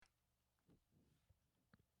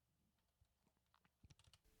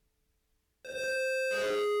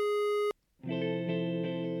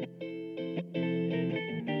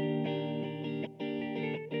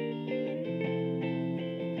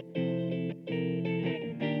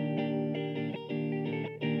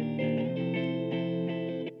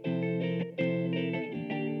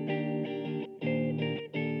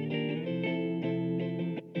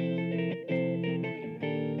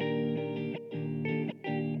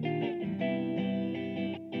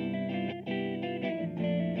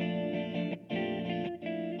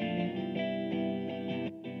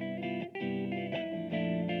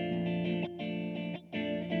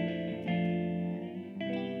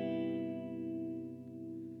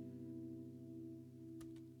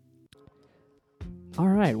All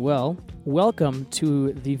right, well, welcome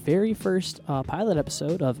to the very first pilot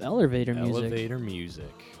episode of Elevator Music. Elevator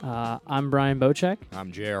Music. I'm Brian Bocek.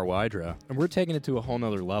 I'm J.R. Wydra, and we're taking it to a whole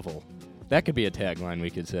nother level. That could be a tagline we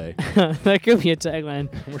could say. That could be a tagline.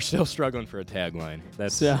 We're still struggling for a tagline.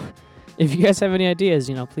 So, if you guys have any ideas,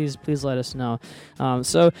 please let us know.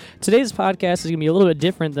 So today's podcast is going to be a little bit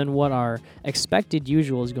different than what our expected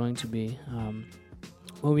usual is going to be.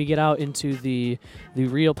 When we get out into the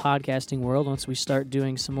real podcasting world, once we start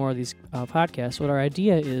doing some more of these podcasts, what our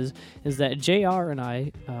idea is that JR and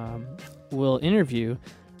I will interview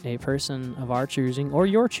a person of our choosing or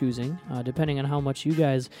your choosing, depending on how much you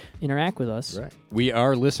guys interact with us. Right. We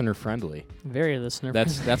are listener friendly. Very listener.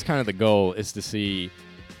 That's kind of the goal, is to see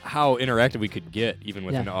how interactive we could get even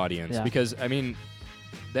with an audience. Yeah. Because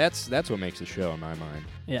that's what makes a show in my mind.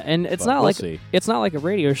 Yeah, and it's But not we'll like see. it's not like a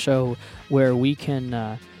radio show where we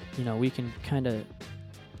can we can kind of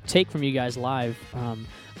take from you guys live.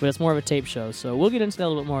 But it's more of a tape show, so we'll get into that a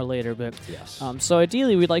little bit more later. But Yes. so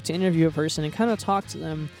ideally, we'd like to interview a person and kind of talk to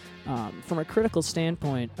them from a critical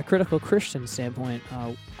standpoint, a critical Christian standpoint,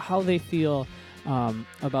 how they feel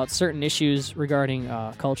about certain issues regarding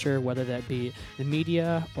culture, whether that be the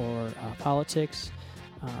media or politics.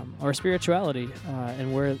 Or spirituality,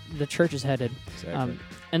 and where the church is headed. Exactly.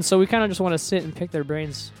 And so we kind of just want to sit and pick their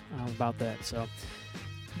brains about that. So,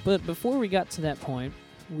 but before we got to that point,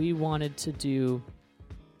 we wanted to do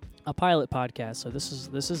a pilot podcast. So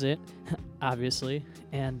this is it, obviously.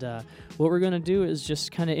 And what we're going to do is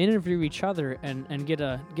just kind of interview each other and get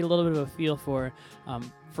a little bit of a feel for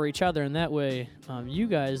each other. And that way, you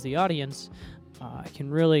guys, the audience,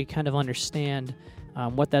 can really kind of understand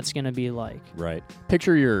what that's going to be like. Right.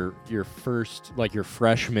 Picture your first, like your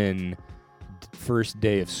freshman first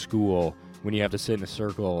day of school, when you have to sit in a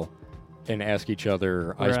circle and ask each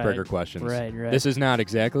other icebreaker questions. Right. This is not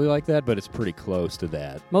exactly like that, but it's pretty close to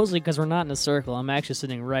that. Mostly because we're not in a circle. I'm actually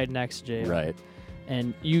sitting right next to JR. Right.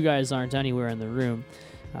 And you guys aren't anywhere in the room.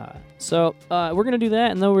 So we're going to do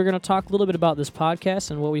that, and then we're going to talk a little bit about this podcast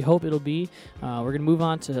and what we hope it'll be. We're going to move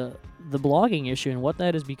on to the blogging issue and what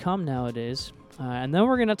that has become nowadays. And then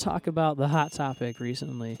we're going to talk about the hot topic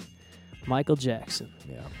recently, Michael Jackson.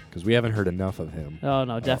 Yeah, because we haven't heard enough of him. Oh,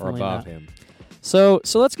 no, definitely or not. about him. So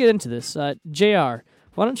let's get into this. JR,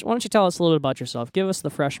 why don't you tell us a little bit about yourself? Give us the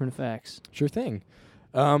freshman facts. Sure thing.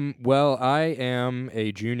 Well, I am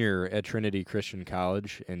a junior at Trinity Christian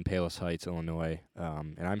College in Palos Heights, Illinois,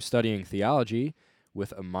 and I'm studying theology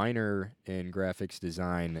with a minor in graphics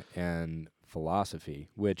design and philosophy,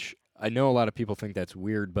 which I know a lot of people think that's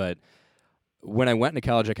weird, but when I went into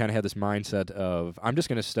college, I kind of had this mindset of, I'm just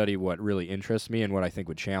going to study what really interests me and what I think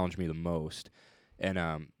would challenge me the most.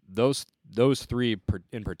 And those three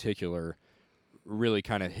in particular really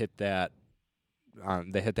kind of hit that.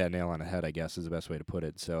 They hit that nail on the head, I guess, is the best way to put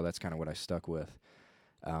it. So that's kind of what I stuck with.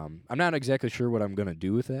 I'm not exactly sure what I'm going to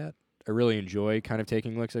do with that. I really enjoy kind of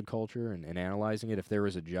taking looks at culture and analyzing it. If there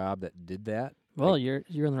was a job that did that, well, you're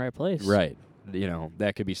in the right place. Right.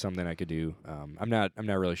 That could be something I could do. I'm not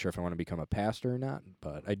really sure if I want to become a pastor or not,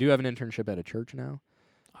 but I do have an internship at a church now.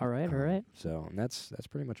 All right. So and that's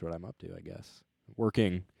pretty much what I'm up to, I guess.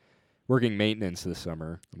 Working maintenance this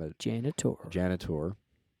summer. I'm a Janitor. Janitor,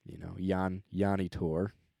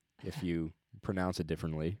 if you pronounce it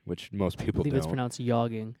differently, which most people I believe don't. it's pronounced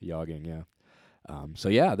yogging. Yogging, yeah. So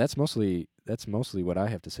yeah, that's mostly what I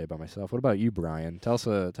have to say about myself. What about you, Brian? Tell us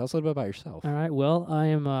a little bit about yourself. All right. Well, I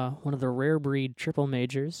am one of the rare breed triple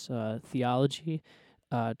majors: theology,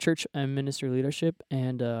 church and ministry leadership,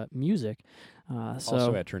 and music.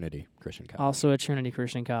 Also at Trinity Christian College. Also at Trinity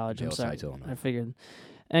Christian College. I'm Palos sorry. Heights, Illinois. I figured.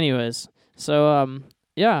 Anyways, so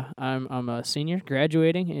yeah, I'm a senior,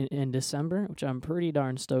 graduating in December, which I'm pretty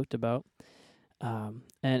darn stoked about.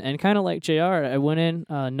 And kind of like JR, I went in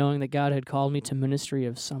knowing that God had called me to ministry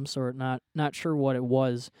of some sort, not sure what it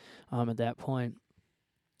was at that point.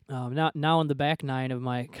 Now in the back nine of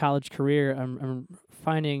my college career, I'm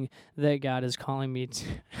finding that God is calling me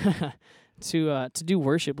to do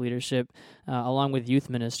worship leadership along with youth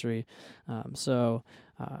ministry. So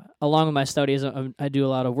along with my studies, I do a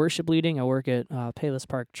lot of worship leading. I work at Palos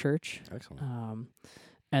Park Church. Excellent.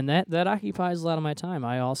 And that occupies a lot of my time.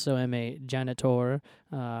 I also am a janitor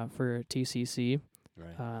for TCC.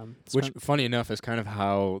 Right. Which, funny enough, is kind of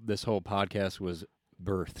how this whole podcast was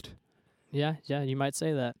birthed. Yeah, you might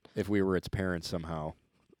say that. If we were its parents somehow.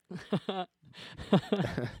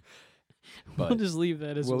 We'll just leave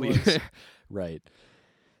that as it was. Right.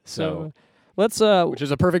 So let's which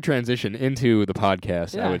is a perfect transition into the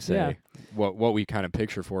podcast, Yeah, I would say. yeah. What we kind of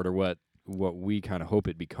picture for it, or what what we kind of hope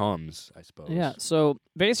it becomes, I suppose. Yeah. So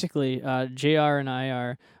basically, JR and I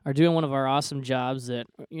are doing one of our awesome jobs that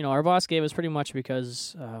our boss gave us pretty much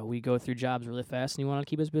because we go through jobs really fast, and he wanted to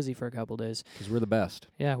keep us busy for a couple days. Because we're the best.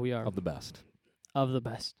 Yeah, we are Of the best. of the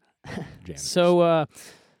best. Janitors.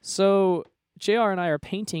 So JR and I are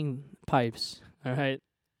painting pipes. All right.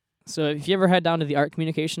 So if you ever head down to the art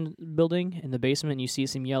communication building in the basement and you see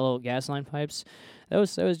some yellow gas line pipes, that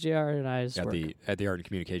was JR and I's work. At the Art and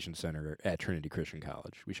Communication Center at Trinity Christian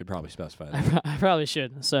College. We should probably specify that. I probably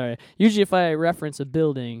should. Sorry. Usually if I reference a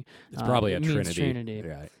building, It's probably it at means Trinity.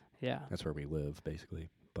 Yeah, That's where we live, basically.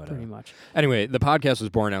 But pretty much. anyway, the podcast was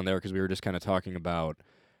born down there because we were just kind of talking about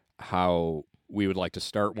how we would like to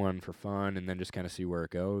start one for fun and then just kind of see where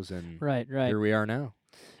it goes. And Right. here we are now.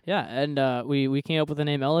 Yeah, and we came up with the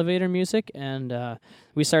name Elevator Music, and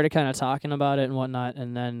we started kind of talking about it and whatnot,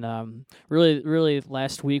 and then really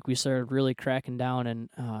last week we started really cracking down and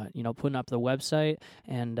putting up the website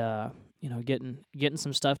and getting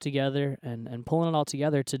some stuff together and pulling it all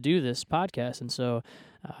together to do this podcast, and so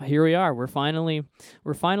here we are. We're finally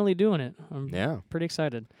doing it. I'm pretty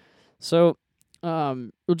excited. So, JR,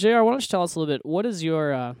 why don't you tell us a little bit? What is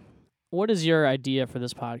your idea for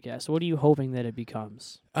this podcast? What are you hoping that it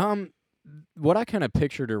becomes? What I kind of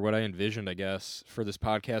pictured or what I envisioned, I guess, for this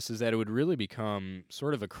podcast is that it would really become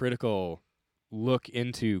sort of a critical look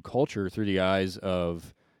into culture through the eyes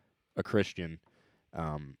of a Christian,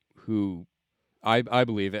 who I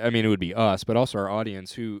believe, I mean, it would be us, but also our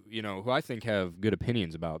audience who I think have good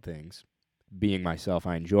opinions about things. Being myself,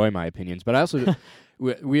 I enjoy my opinions, but I also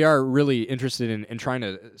we are really interested in trying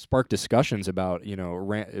to spark discussions about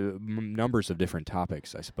numbers of different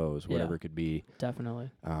topics. I suppose whatever it could be. Definitely.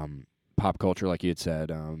 Pop culture, like you had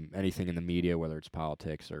said, anything in the media, whether it's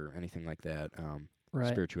politics or anything like that.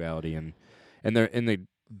 Right. Spirituality and the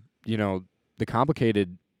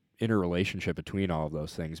complicated interrelationship between all of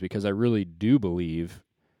those things. Because I really do believe.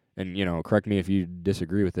 And, correct me if you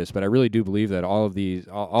disagree with this, but I really do believe that all of these,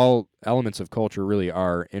 all elements of culture really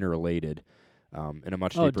are interrelated in a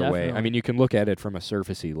much deeper way. I mean, you can look at it from a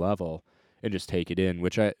surfacey level and just take it in,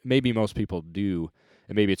 which maybe most people do,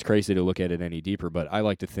 and maybe it's crazy to look at it any deeper, but I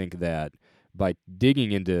like to think that by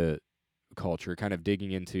digging into culture, kind of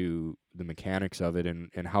digging into the mechanics of it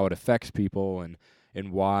and how it affects people and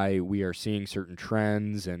why we are seeing certain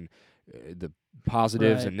trends and the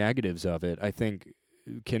positives and negatives of it, I think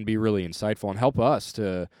can be really insightful and help us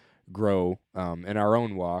to grow in our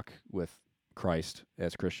own walk with Christ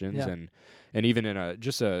as Christians, and even in a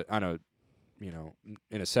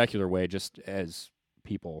secular way, just as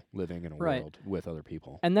people living in a world with other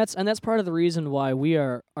people. And that's part of the reason why we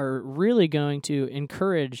are really going to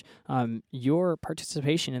encourage your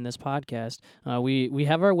participation in this podcast. We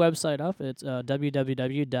have our website up. It's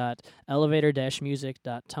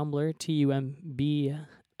www.elevator-music.tumblr, TUMBLER.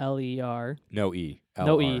 No E.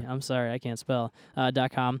 No E. I'm sorry, I can't spell.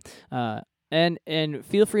 .com. And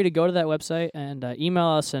feel free to go to that website and email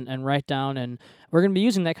us and write down. And we're going to be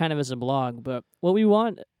using that kind of as a blog. But what we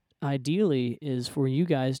want, ideally, is for you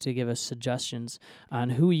guys to give us suggestions on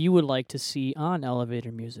who you would like to see on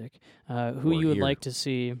Elevator Music, who you would like to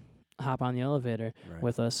see hop on the elevator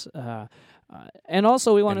with us. And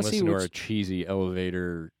also, we want to see listen to our cheesy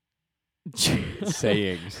elevator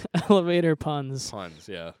sayings. Elevator puns. Puns,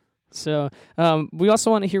 yeah. So we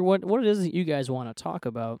also want to hear what it is that you guys want to talk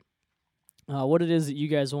about, what it is that you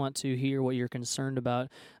guys want to hear, what you're concerned about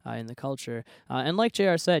in the culture. And like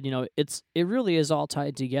JR said, it really is all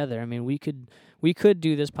tied together. I mean, we could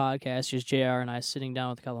do this podcast, just JR and I sitting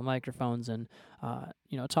down with a couple of microphones and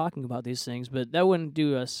talking about these things, but that wouldn't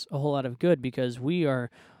do us a whole lot of good because we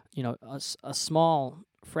are, a small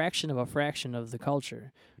fraction of the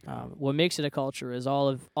culture. What makes it a culture is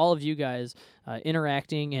all of you guys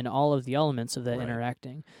interacting and all of the elements of that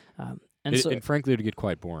interacting. And frankly, it would get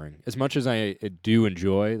quite boring. As much as I do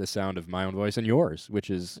enjoy the sound of my own voice and yours,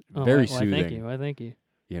 which is very soothing. Thank you.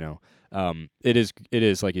 It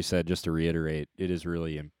is like you said. Just to reiterate, it is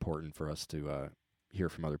really important for us to hear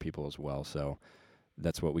from other people as well. So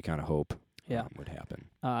that's what we kind of hope would happen.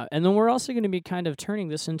 And then we're also going to be kind of turning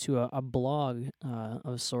this into a blog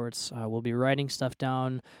of sorts. We'll be writing stuff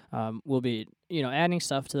down. We'll be adding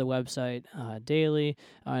stuff to the website daily.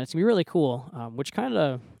 It's going to be really cool, which kind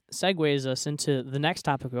of segues us into the next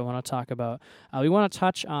topic we want to talk about. We want to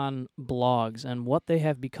touch on blogs and what they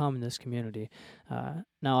have become in this community.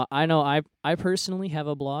 Now, I know I personally have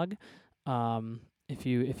a blog. If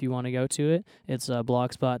you want to go to it, it's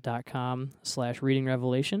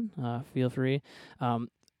blogspot.com/readingrevelation. Feel free.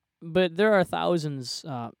 But there are thousands,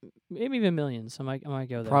 maybe even millions. I might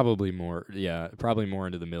go there. Probably more. Yeah, probably more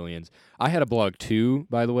into the millions. I had a blog too,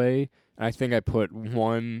 by the way. I think I put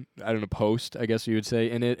one, I don't know, post, I guess you would say,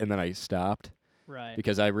 in it, and then I stopped. Right.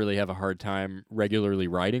 Because I really have a hard time regularly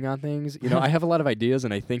writing on things. You know, I have a lot of ideas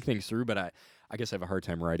and I think things through, but I guess I have a hard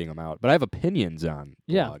time writing them out. But I have opinions on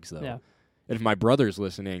blogs, though. Yeah. And if my brother's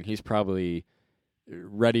listening, he's probably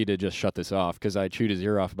ready to just shut this off because I chewed his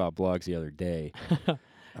ear off about blogs the other day,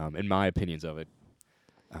 and my opinions of it.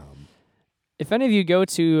 If any of you go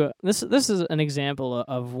to this is an example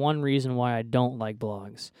of one reason why I don't like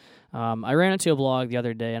blogs. I ran into a blog the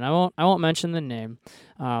other day, and I won't mention the name,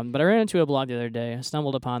 but I ran into a blog the other day. I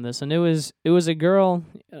stumbled upon this, and it was a girl,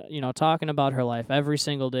 talking about her life. Every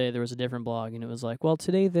single day there was a different blog, and it was like, well,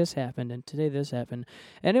 today this happened, and today this happened,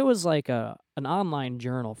 and it was like an online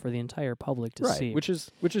journal for the entire public to see. Which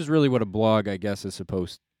is really what a blog, I guess, is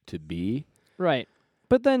supposed to be. Right.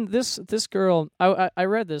 But then this girl, I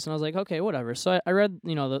read this, and I was like, okay, whatever. So I read,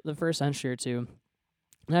 the first entry or two.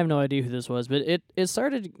 I have no idea who this was, but it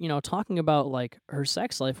started, talking about, like, her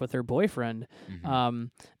sex life with her boyfriend,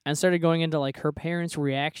 and started going into, like, her parents'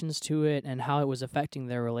 reactions to it and how it was affecting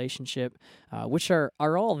their relationship, which are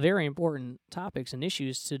all very important topics and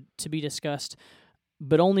issues to be discussed,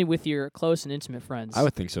 but only with your close and intimate friends. I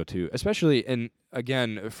would think so, too. Especially, and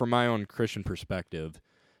again, from my own Christian perspective,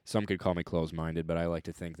 some could call me closed-minded, but I like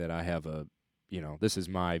to think that I have this is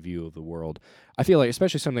my view of the world. I feel like,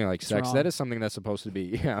 especially something like sex, wrong. that is something that's supposed to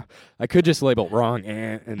be, I could just label wrong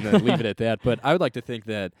and then leave it at that, but I would like to think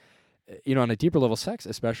that, on a deeper level, sex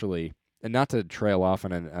especially, and not to trail off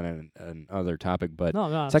on another topic, but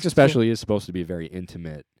sex especially is supposed to be a very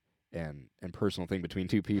intimate and personal thing between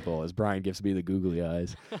two people, as Brian gives me the googly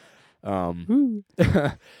eyes.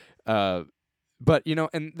 But,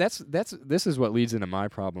 and this is what leads into my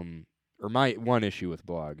problem, or my one issue with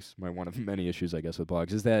blogs, my one of many issues, I guess, with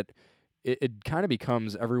blogs, is that it kind of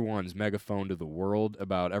becomes everyone's megaphone to the world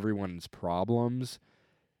about everyone's problems.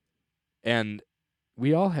 And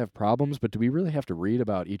we all have problems, but do we really have to read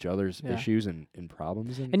about each other's issues and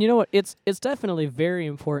problems? And you know what? It's definitely very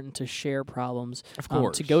important to share problems. Of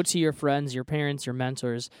course. To go to your friends, your parents, your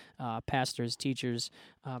mentors, pastors, teachers,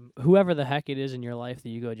 whoever the heck it is in your life that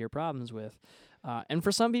you go to your problems with. And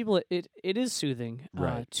for some people, it is soothing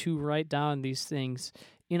to write down these things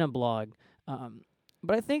in a blog.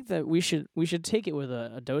 But I think that we should take it with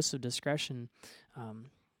a dose of discretion.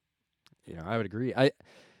 I would agree.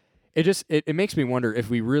 It makes me wonder if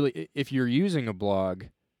you're using a blog,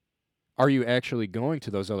 are you actually going to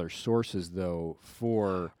those other sources though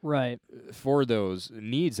for those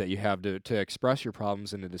needs that you have to express your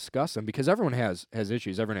problems and to discuss them? Because everyone has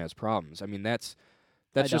issues, everyone has problems. I mean, that's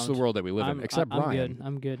just the world that we live in. Except Brian.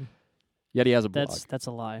 I'm good. Yet he has a blog. That's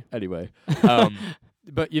a lie. Anyway,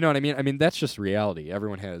 but you know what I mean. I mean, that's just reality.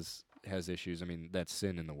 Everyone has issues. I mean, that's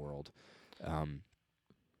sin in the world,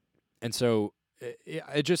 and so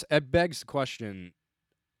it begs the question: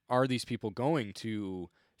 are these people going to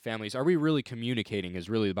families? Are we really communicating? Is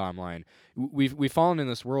really the bottom line. We've fallen in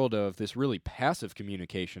this world of this really passive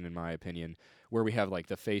communication, in my opinion, where we have like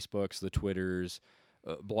the Facebooks, the Twitters.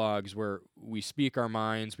 Blogs where we speak our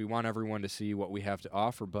minds, we want everyone to see what we have to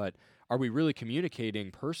offer, but are we really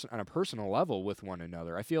communicating on a personal level with one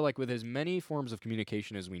another? I feel like with as many forms of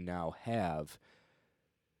communication as we now have,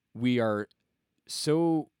 we are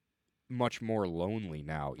so much more lonely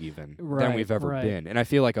now even than we've ever been. And I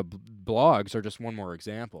feel like blogs are just one more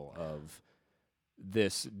example of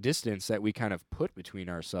this distance that we kind of put between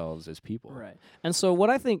ourselves as people. Right. And so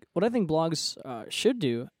what I think blogs should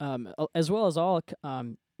do, as well as all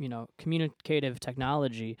communicative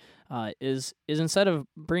technology, is instead of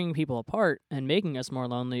bringing people apart and making us more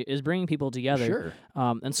lonely, is bringing people together. Sure.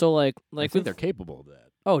 And so I think they're capable of that.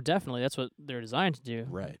 Oh, definitely. That's what they're designed to do.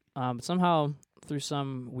 Right. Somehow through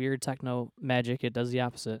some weird techno magic, it does the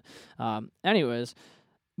opposite. Anyways.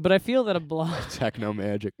 But I feel that a blog... Techno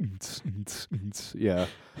magic. Yeah.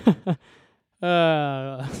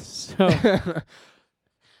 I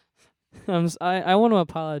want to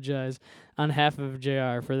apologize on behalf of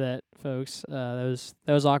JR for that, folks. That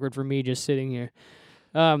was awkward for me just sitting here.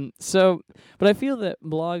 But I feel that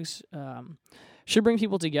blogs should bring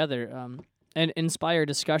people together and inspire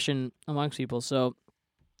discussion amongst people. So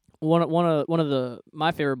one of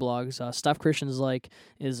my favorite blogs, Stuff Christians Like,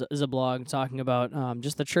 is a blog talking about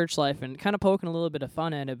just the church life and kind of poking a little bit of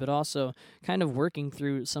fun at it, but also kind of working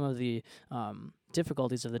through some of the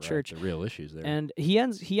difficulties of the church, the real issues there. And he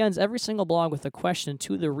ends every single blog with a question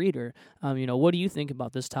to the reader. What do you think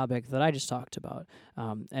about this topic that I just talked about?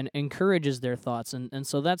 And encourages their thoughts. And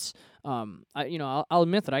so that's I'll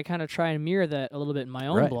admit that I kind of try and mirror that a little bit in my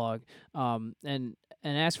own blog.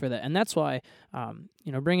 And ask for that. And that's why,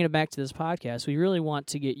 bringing it back to this podcast, we really want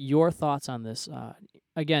to get your thoughts on this.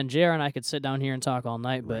 again, JR and I could sit down here and talk all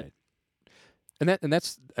night, but Right. And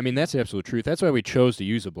that's the absolute truth. That's why we chose to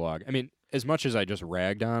use a blog. I mean, as much as I just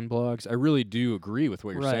ragged on blogs, I really do agree with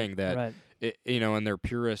what you're saying that right. in their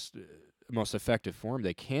purest, most effective form,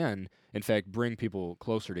 they can, in fact, bring people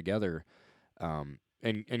closer together,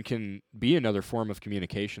 and can be another form of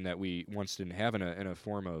communication that we once didn't have in a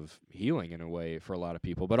form of healing in a way for a lot of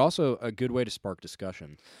people, but also a good way to spark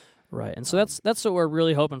discussion. Right, and so that's what we're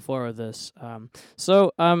really hoping for with this.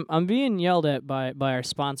 I'm being yelled at by our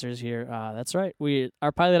sponsors here. That's right,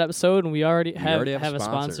 our pilot episode, and we already have a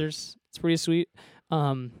sponsors. It's pretty sweet.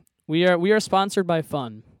 We are sponsored by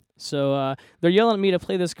Fun, so they're yelling at me to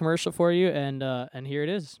play this commercial for you, and here it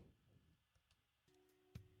is.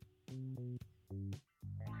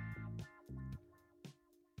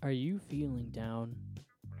 Are you feeling down?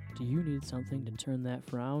 Do you need something to turn that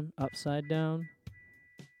frown upside down?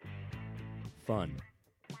 Fun.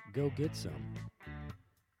 Go get some.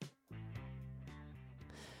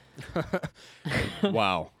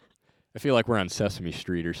 Wow. I feel like we're on Sesame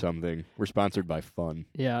Street or something. We're sponsored by Fun.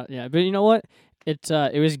 Yeah. But you know what? It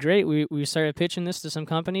was great. We started pitching this to some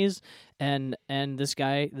companies, and this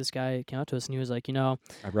guy came up to us and he was like, I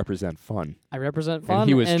represent Fun. I represent Fun. And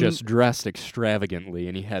he was just dressed extravagantly,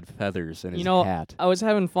 and he had feathers in his hat. I was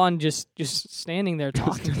having fun just standing there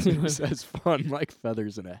talking to him. He says Fun like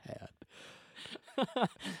feathers in a hat.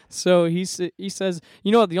 So he says,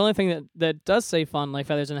 the only thing that does say Fun like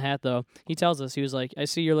feathers in a hat, though, he tells us, he was like, I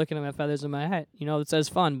see you're looking at my feathers in my hat. It says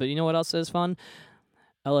Fun, but you know what else says Fun?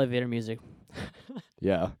 Elevator music.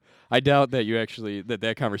 Yeah. I doubt that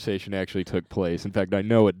that conversation actually took place. In fact, I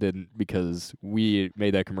know it didn't because we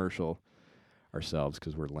made that commercial ourselves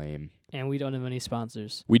because we're lame. And we don't have any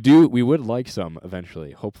sponsors. We would like some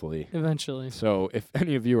eventually, hopefully. Eventually. So if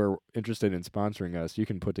any of you are interested in sponsoring us, you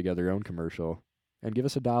can put together your own commercial and give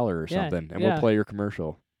us $1 or something, and we'll play your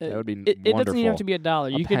commercial. That would be wonderful. It doesn't even have to be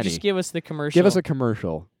 $1. You could just give us the commercial. Give us a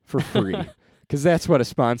commercial for free, because that's what a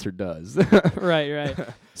sponsor does. Right.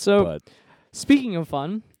 So, speaking of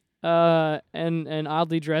fun and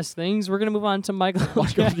oddly dressed things, we're going to move on to Michael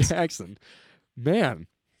Jackson. Man,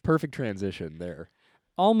 perfect transition there.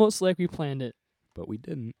 Almost like we planned it. But we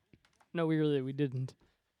didn't. No, we didn't.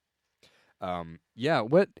 When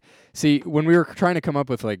we were trying to come up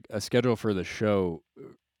with like a schedule for the show,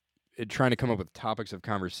 trying to come up with topics of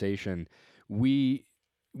conversation, we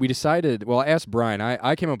decided, I asked Brian,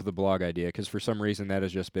 I came up with the blog idea because for some reason that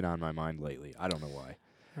has just been on my mind lately. I don't know why.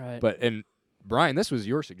 Right. And Brian, this was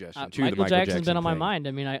your suggestion too. Michael Jackson's been on my thing. mind.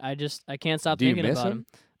 I mean, I can't stop Do you thinking miss about him.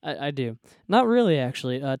 I do. Not really,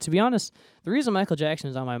 actually. To be honest, the reason Michael Jackson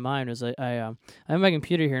is on my mind was I have my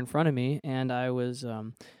computer here in front of me, and I was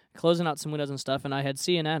closing out some windows and stuff, and I had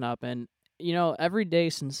CNN up, and every day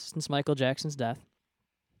since Michael Jackson's death,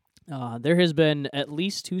 there has been at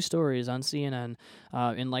least 2 stories on CNN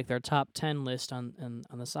in like their top 10 list on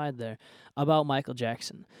the side there about Michael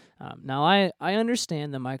Jackson. Now I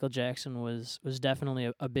understand that Michael Jackson was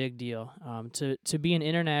definitely a big deal. To be an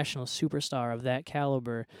international superstar of that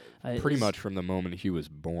caliber, pretty much from the moment he was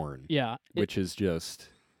born. Yeah, which is just,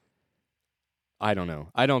 I don't know.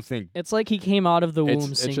 I don't think it's like he came out of the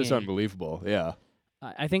womb singing. It's just unbelievable. Yeah,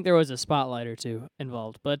 I think there was a spotlight or two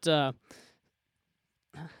involved, but.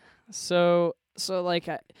 So like,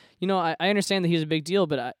 I understand that he's a big deal,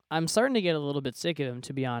 but I'm starting to get a little bit sick of him,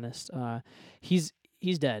 to be honest. He's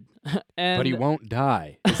dead, but he won't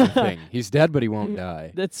die. Is the thing. He's dead, but he won't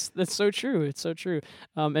die. That's so true. It's so true.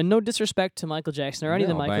 And no disrespect to Michael Jackson or any of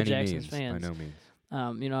the Michael Jackson's fans. By no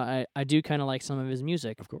means. I do kind of like some of his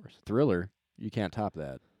music. Of course, Thriller. You can't top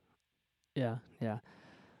that. Yeah.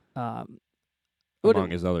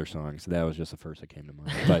 Among his other songs, that was just the first that came to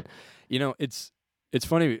mind. But It's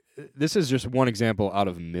funny, this is just one example out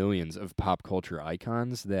of millions of pop culture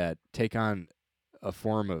icons that take on a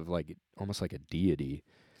form of like almost like a deity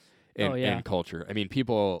in culture. I mean,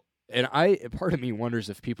 people, and part of me wonders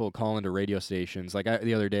if people call into radio stations. Like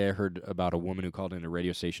the other day I heard about a woman who called into a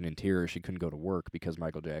radio station in tears. She couldn't go to work because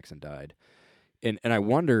Michael Jackson died. And I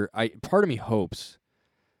wonder, part of me hopes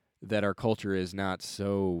that our culture is not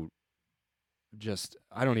so just,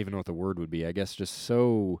 I don't even know what the word would be, I guess just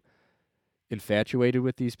so infatuated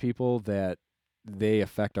with these people that they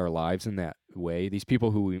affect our lives in that way. These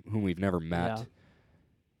people whom we've never met,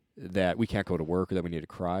 that we can't go to work or that we need to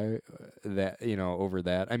cry over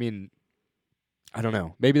that. I mean, I don't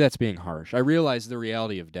know. Maybe that's being harsh. I realize the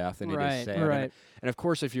reality of death, and it is sad. Right. And of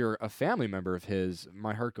course, if you're a family member of his,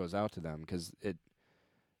 my heart goes out to them because it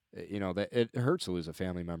hurts to lose a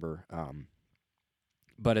family member.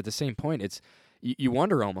 But at the same point, you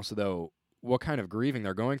wonder almost though, what kind of grieving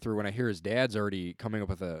they're going through when I hear his dad's already coming up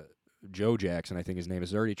with a Joe Jackson, I think his name,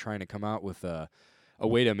 is already trying to come out with a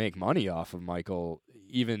way to make money off of Michael,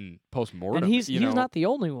 even post-mortem. And he's not the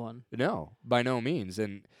only one. No, by no means.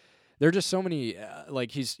 And there are just so many,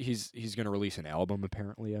 like he's going to release an album,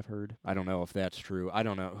 apparently, I've heard. I don't know if that's true. I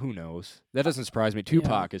don't know. Who knows? That doesn't surprise me.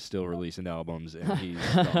 Tupac is still releasing albums, and he's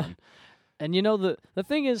gone. And, the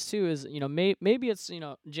thing is, too, is, maybe it's,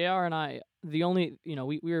 JR and I, the only,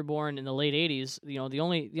 we were born in the late 80s, the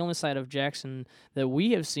only side of Jackson that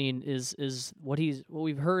we have seen is what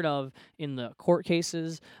we've heard of in the court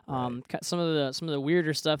cases, Right. some of the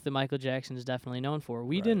weirder stuff that Michael Jackson is definitely known for.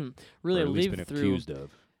 We Right. didn't really Or at least live been through accused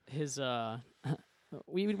of. his,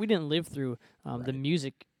 we didn't live through the Right.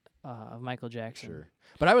 music of Michael Jackson. Sure.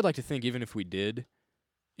 But I would like to think, even if we did,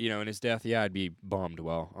 in his death, yeah, I'd be bummed.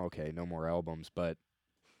 Well, okay, no more albums, but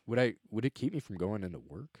would it keep me from going into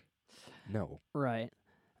work? No. Right.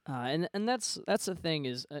 And that's the thing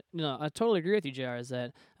is, I totally agree with you, JR, is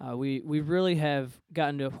that we really have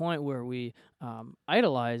gotten to a point where we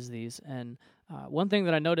idolize these. And one thing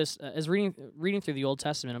that I noticed as reading through the Old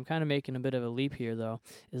Testament, I'm kind of making a bit of a leap here, though,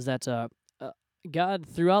 is that God,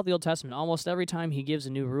 throughout the Old Testament, almost every time he gives a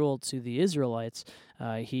new rule to the Israelites,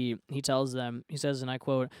 he tells them, he says, and I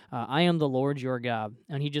quote, "I am the Lord your God,"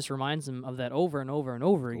 and he just reminds them of that over and over and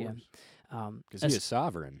over again. Because he is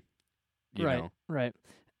sovereign. You right, know? right,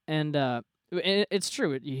 and it's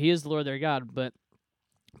true. He is the Lord their God, but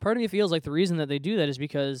part of me feels like the reason that they do that is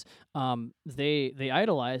because they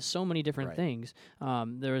idolize so many different Right. things.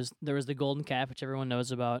 There was the golden calf, which everyone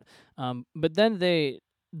knows about, but then they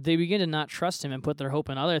begin to not trust him and put their hope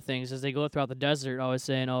in other things as they go throughout the desert, always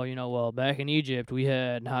saying, "Oh, well, back in Egypt we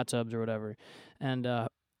had hot tubs or whatever," and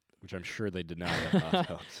Which I'm sure they did not have hot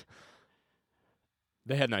tubs.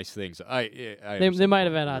 They had nice things. I they understand might the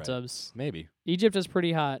have point. had hot Right. tubs. Maybe. Egypt is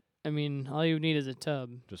pretty hot. I mean, all you need is a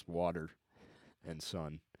tub. Just water and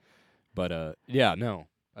sun. But, yeah, no.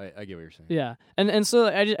 I get what you're saying. Yeah, and so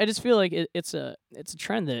I just feel like it's a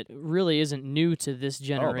trend that really isn't new to this Oh,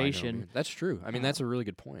 by no generation. means. That's true. I mean, that's a really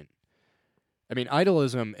good point. I mean,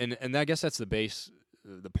 idolism, and I guess that's the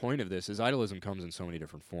point of this, is idolism comes in so many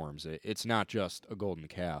different forms. It's not just a golden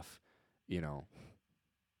calf,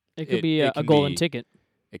 It could It- be it a can golden be- ticket.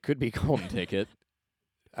 It could be a golden ticket.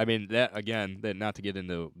 I mean, that, again, not to get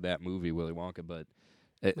into that movie, Willy Wonka, but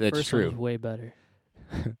The that's first one true. was way better.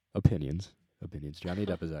 Opinions. Johnny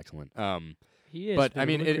Depp is excellent. He is, But, I but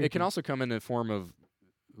mean, really it can creepy. also come in the form of,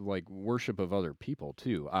 like, worship of other people,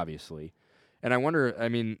 too, obviously. And I wonder, I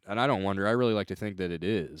really like to think that it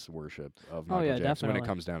is worship of Michael yeah, Jackson when it definitely.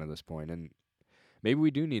 comes down to this point. And maybe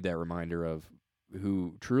we do need that reminder of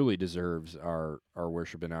who truly deserves our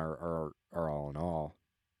worship and our all in all.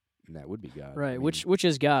 And that would be God. right, I mean, which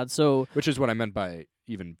is God. So which is what I meant by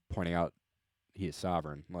even pointing out he is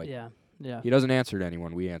sovereign. Like, yeah, he doesn't answer to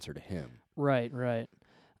anyone, we answer to him. right.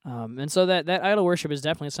 And so that idol worship is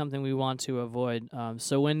definitely something we want to avoid.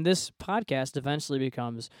 So when this podcast eventually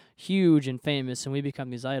becomes huge and famous, and we become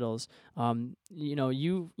these idols,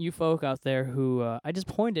 you folk out there who I just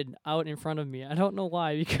pointed out in front of me. I don't know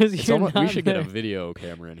why, because It's you're almost, not we should there. get a video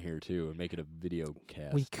camera in here, too, and make it a video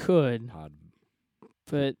cast. We could, pod.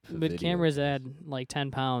 but the video cameras cast. add like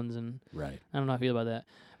 10 pounds, and Right. I don't know how I feel about that.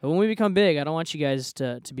 But when we become big, I don't want you guys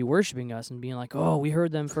to be worshiping us and being like, "Oh, we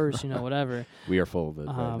heard them first," whatever. We are full of it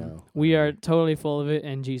right now. We are totally full of it,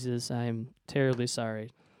 and Jesus, I am terribly sorry.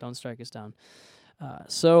 Don't strike us down.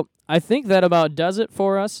 So I think that about does it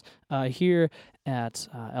for us here at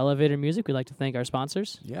Elevator Music. We'd like to thank our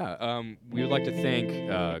sponsors. Yeah, we would like to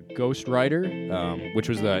thank Ghost Rider, which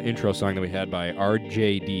was the intro song that we had by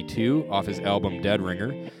RJD2 off his album Dead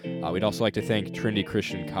Ringer. We'd also like to thank Trinity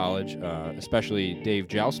Christian College, especially Dave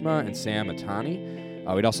Jousma and Sam Atani.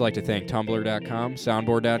 We'd also like to thank Tumblr.com,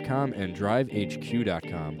 Soundboard.com, and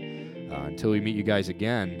DriveHQ.com. Until we meet you guys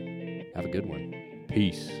again, have a good one.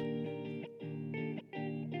 Peace.